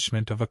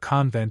establishment of a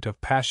convent of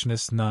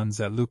Passionist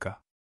nuns at Lucca.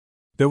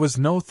 There was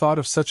no thought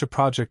of such a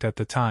project at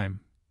the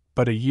time,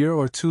 but a year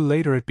or two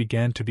later it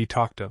began to be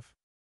talked of.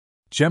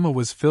 Gemma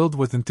was filled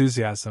with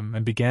enthusiasm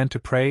and began to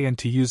pray and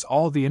to use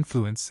all the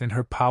influence in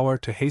her power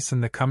to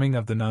hasten the coming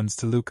of the nuns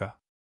to Lucca.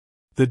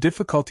 The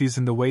difficulties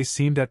in the way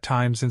seemed at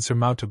times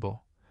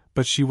insurmountable,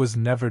 but she was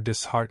never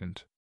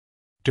disheartened.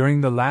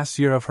 During the last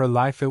year of her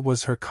life it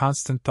was her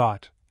constant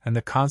thought, and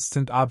the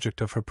constant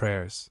object of her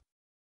prayers.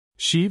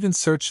 She even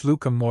searched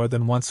Lucca more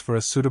than once for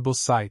a suitable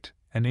site,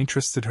 and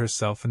interested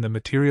herself in the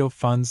material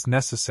funds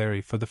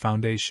necessary for the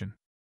foundation.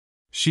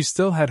 She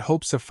still had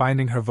hopes of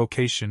finding her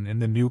vocation in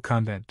the new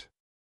convent.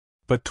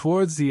 But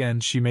towards the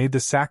end she made the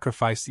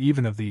sacrifice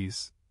even of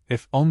these,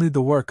 if only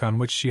the work on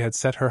which she had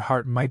set her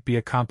heart might be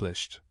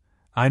accomplished.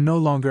 I no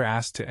longer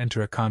ask to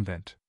enter a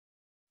convent.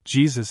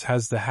 Jesus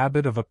has the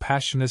habit of a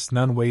Passionist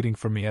nun waiting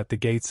for me at the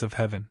gates of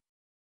heaven.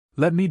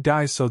 Let me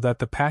die so that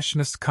the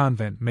Passionist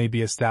convent may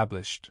be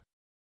established.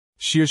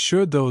 She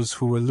assured those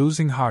who were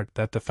losing heart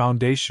that the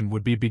foundation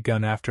would be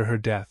begun after her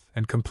death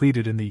and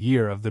completed in the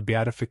year of the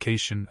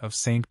beatification of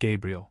Saint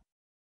Gabriel.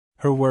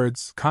 Her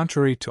words,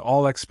 contrary to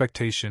all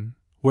expectation,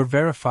 were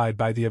verified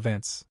by the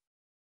events.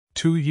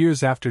 2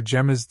 years after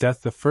Gemma's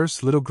death the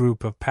first little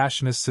group of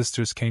Passionist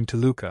sisters came to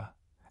Lucca,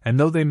 and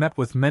though they met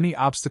with many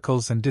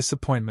obstacles and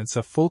disappointments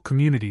a full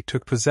community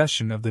took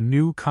possession of the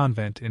new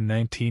convent in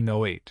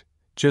 1908,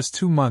 just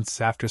 2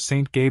 months after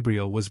Saint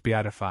Gabriel was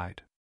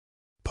beatified.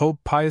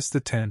 Pope Pius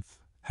X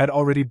had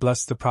already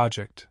blessed the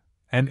project,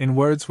 and in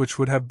words which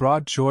would have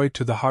brought joy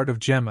to the heart of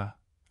Gemma,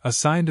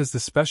 assigned as the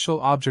special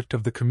object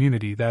of the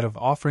community that of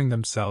offering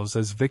themselves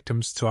as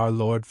victims to our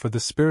Lord for the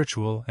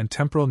spiritual and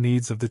temporal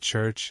needs of the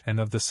Church and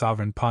of the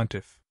Sovereign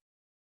Pontiff.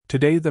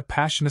 Today the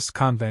Passionist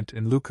convent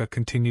in Lucca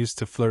continues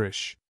to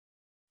flourish.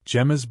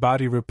 Gemma's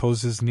body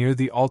reposes near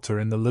the altar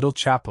in the little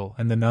chapel,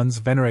 and the nuns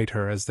venerate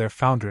her as their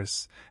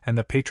foundress and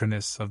the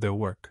patroness of their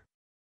work.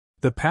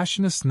 The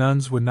Passionist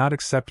nuns would not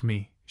accept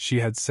me, she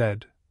had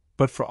said,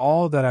 but for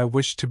all that I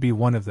wish to be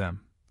one of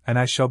them, and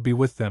I shall be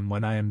with them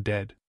when I am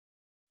dead.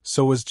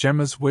 So was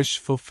Gemma's wish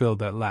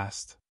fulfilled at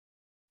last.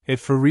 It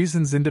for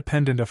reasons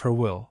independent of her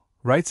will,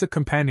 writes a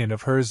companion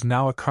of hers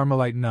now a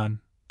Carmelite nun,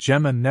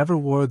 Gemma never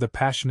wore the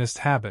Passionist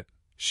habit,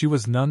 she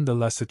was none the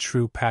less a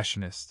true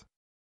Passionist.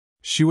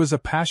 She was a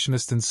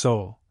Passionist in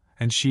soul,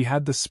 and she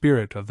had the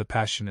spirit of the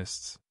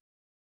Passionists.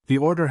 The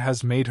order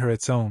has made her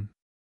its own.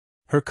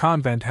 Her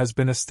convent has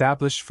been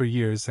established for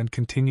years and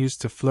continues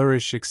to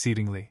flourish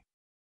exceedingly.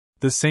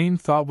 The same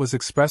thought was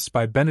expressed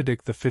by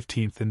Benedict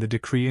XV in the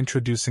decree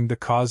introducing the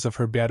cause of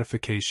her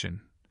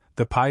beatification.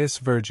 The pious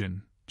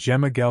Virgin,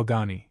 Gemma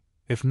Galgani,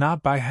 if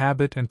not by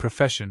habit and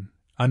profession,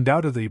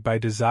 undoubtedly by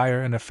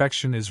desire and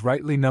affection is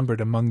rightly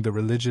numbered among the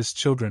religious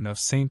children of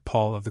St.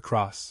 Paul of the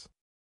Cross.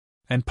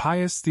 And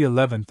Pius XI,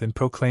 in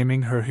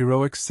proclaiming her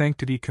heroic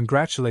sanctity,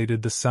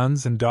 congratulated the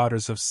sons and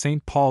daughters of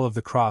St. Paul of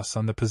the Cross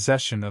on the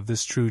possession of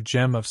this true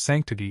gem of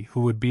sanctity, who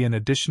would be an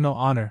additional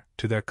honor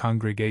to their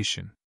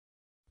congregation.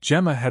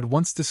 Gemma had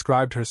once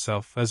described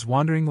herself as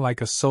wandering like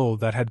a soul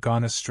that had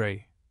gone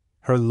astray.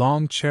 Her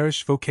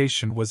long-cherished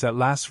vocation was at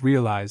last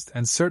realized,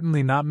 and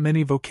certainly not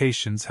many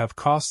vocations have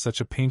cost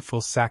such a painful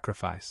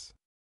sacrifice.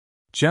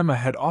 Gemma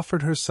had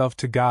offered herself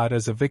to God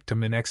as a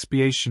victim in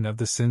expiation of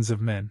the sins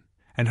of men,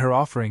 and her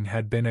offering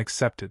had been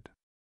accepted.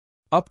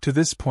 Up to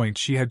this point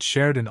she had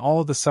shared in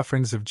all the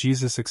sufferings of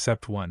Jesus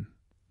except one,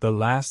 the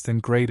last and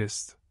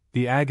greatest,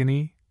 the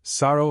agony,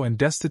 sorrow and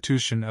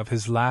destitution of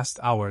his last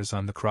hours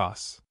on the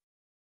cross.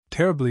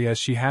 Terribly as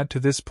she had to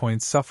this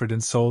point suffered in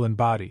soul and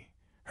body,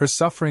 her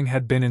suffering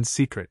had been in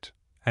secret,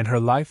 and her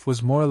life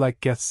was more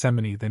like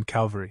Gethsemane than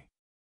Calvary.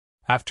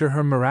 After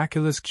her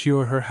miraculous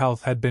cure her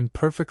health had been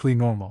perfectly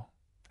normal,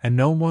 and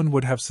no one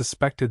would have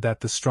suspected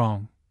that the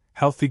strong,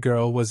 healthy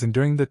girl was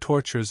enduring the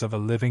tortures of a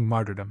living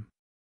martyrdom.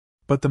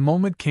 But the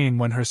moment came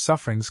when her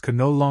sufferings could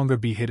no longer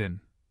be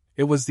hidden.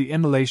 It was the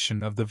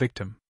immolation of the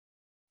victim.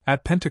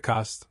 At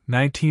Pentecost,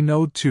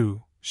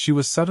 1902, she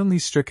was suddenly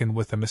stricken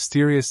with a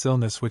mysterious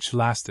illness which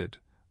lasted,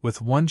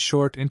 with one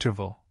short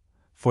interval,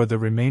 for the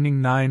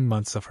remaining 9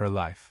 months of her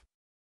life.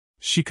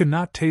 She could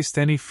not taste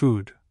any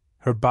food,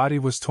 her body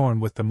was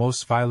torn with the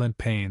most violent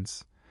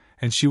pains,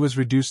 and she was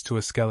reduced to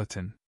a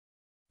skeleton.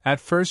 At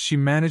first she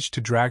managed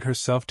to drag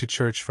herself to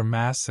church for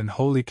Mass and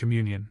Holy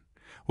Communion,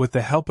 with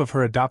the help of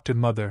her adopted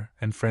mother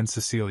and friend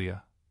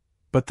Cecilia.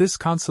 But this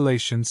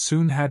consolation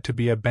soon had to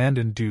be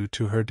abandoned due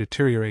to her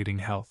deteriorating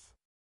health.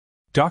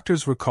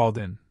 Doctors were called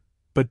in,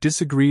 but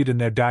disagreed in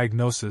their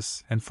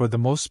diagnosis and for the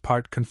most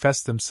part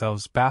confessed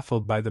themselves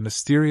baffled by the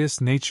mysterious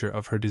nature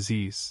of her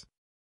disease.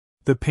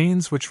 The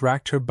pains which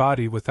racked her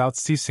body without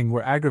ceasing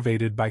were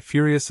aggravated by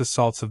furious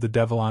assaults of the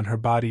devil on her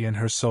body and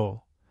her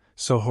soul,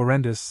 so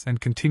horrendous and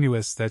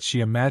continuous that she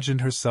imagined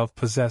herself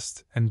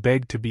possessed and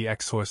begged to be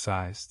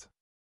exorcised.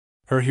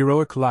 Her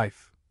heroic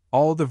life,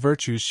 all the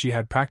virtues she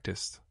had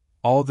practiced,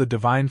 all the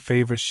divine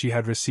favors she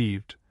had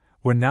received,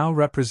 were now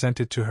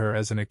represented to her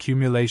as an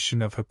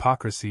accumulation of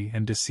hypocrisy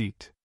and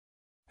deceit.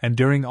 And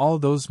during all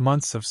those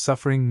months of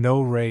suffering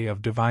no ray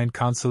of divine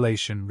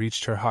consolation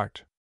reached her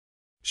heart.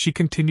 She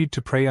continued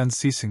to pray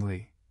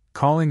unceasingly,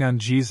 calling on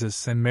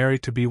Jesus and Mary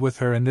to be with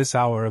her in this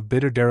hour of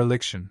bitter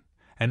dereliction,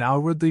 and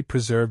outwardly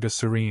preserved a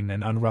serene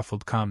and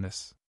unruffled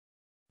calmness.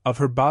 Of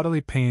her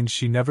bodily pains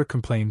she never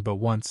complained but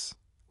once,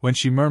 when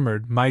she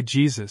murmured, "My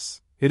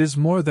Jesus, it is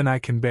more than I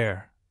can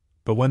bear,"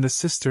 but when the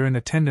sister in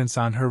attendance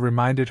on her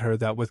reminded her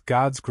that with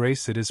God's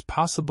grace it is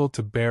possible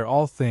to bear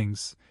all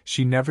things,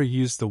 she never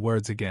used the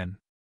words again.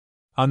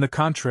 On the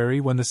contrary,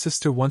 when the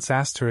sister once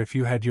asked her if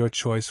you had your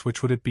choice,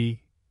 which would it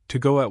be, to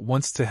go at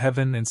once to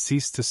heaven and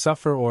cease to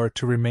suffer, or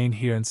to remain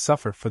here and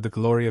suffer for the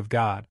glory of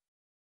God?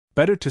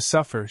 "Better to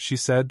suffer," she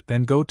said,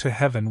 "than go to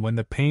heaven when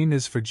the pain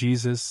is for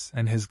Jesus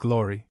and His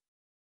glory."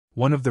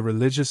 One of the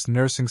religious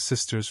nursing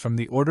sisters from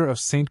the order of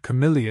St.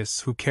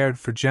 Camillus who cared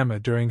for Gemma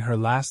during her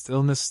last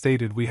illness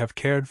stated, "We have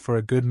cared for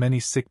a good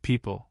many sick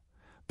people,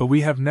 but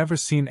we have never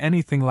seen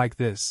anything like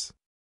this."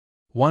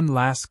 One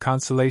last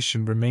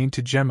consolation remained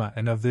to Gemma,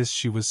 and of this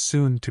she was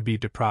soon to be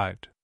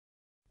deprived.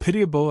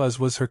 Pitiable as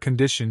was her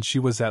condition, she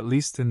was at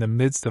least in the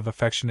midst of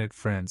affectionate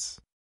friends.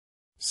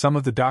 Some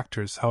of the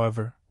doctors,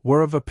 however,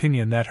 were of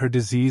opinion that her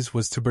disease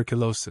was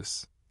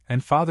tuberculosis,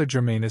 and Father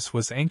Germanus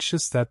was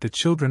anxious that the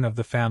children of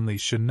the family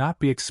should not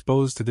be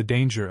exposed to the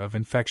danger of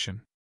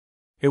infection.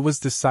 It was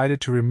decided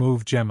to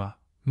remove Gemma,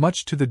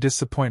 much to the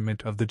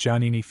disappointment of the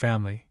Giannini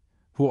family,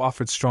 who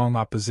offered strong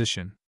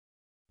opposition.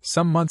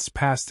 Some months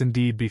passed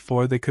indeed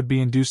before they could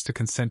be induced to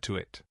consent to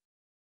it.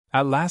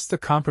 At last a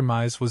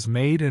compromise was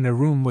made and a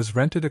room was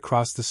rented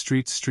across the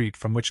street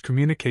from which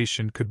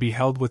communication could be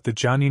held with the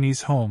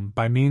Giannini's home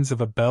by means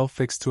of a bell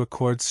fixed to a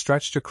cord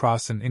stretched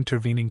across an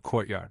intervening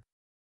courtyard.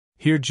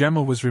 Here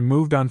Gemma was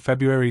removed on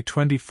February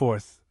 24,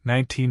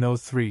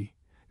 1903,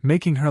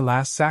 making her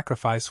last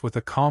sacrifice with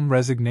a calm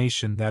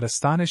resignation that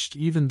astonished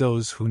even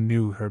those who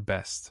knew her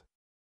best.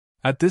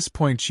 At this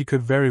point she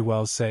could very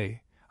well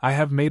say, "I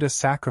have made a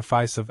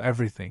sacrifice of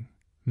everything.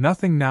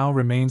 Nothing now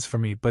remains for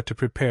me but to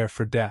prepare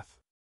for death."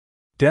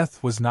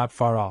 Death was not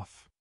far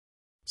off.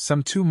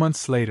 Some 2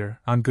 months later,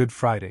 on Good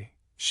Friday,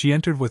 she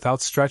entered with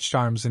outstretched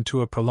arms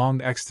into a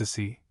prolonged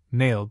ecstasy,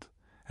 nailed,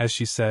 as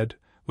she said,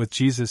 with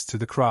Jesus to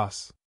the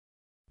cross.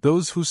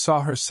 Those who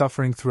saw her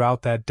suffering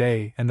throughout that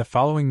day and the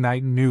following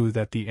night knew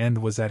that the end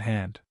was at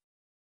hand.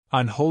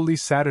 On Holy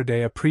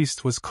Saturday a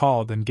priest was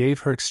called and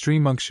gave her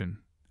extreme unction,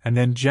 and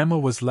then Gemma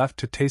was left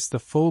to taste the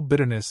full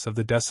bitterness of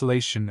the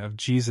desolation of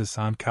Jesus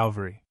on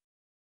Calvary.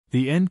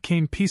 The end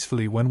came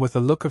peacefully when, with a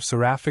look of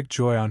seraphic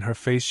joy on her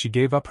face, she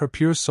gave up her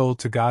pure soul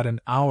to God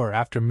an hour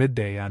after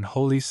midday on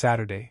Holy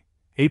Saturday,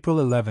 April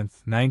 11,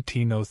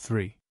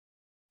 1903.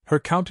 Her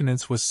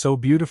countenance was so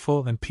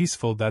beautiful and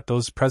peaceful that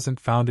those present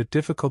found it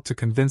difficult to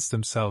convince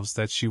themselves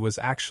that she was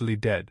actually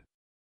dead.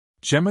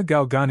 Gemma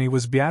Galgani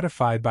was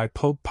beatified by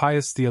Pope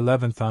Pius XI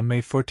on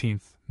May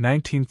 14,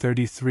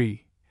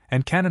 1933,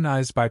 and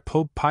canonized by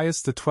Pope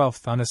Pius XII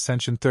on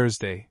Ascension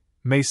Thursday,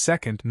 May 2,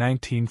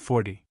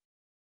 1940.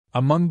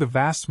 Among the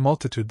vast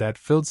multitude that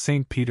filled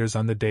St. Peter's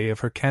on the day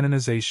of her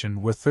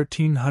canonization were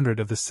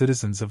 1,300 of the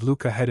citizens of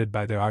Lucca headed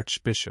by their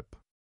archbishop.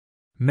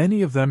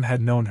 Many of them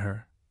had known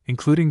her,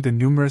 including the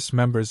numerous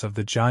members of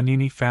the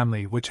Giannini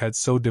family which had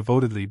so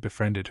devotedly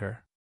befriended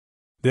her.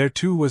 There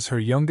too was her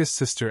youngest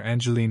sister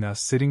Angelina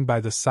sitting by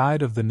the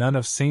side of the nun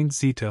of Saint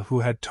Zita who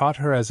had taught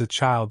her as a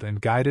child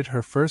and guided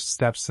her first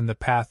steps in the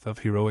path of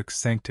heroic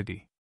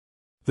sanctity.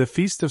 The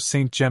feast of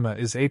Saint Gemma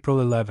is April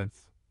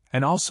 11th,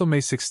 and also May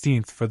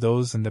 16th for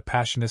those in the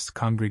Passionist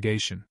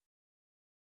congregation.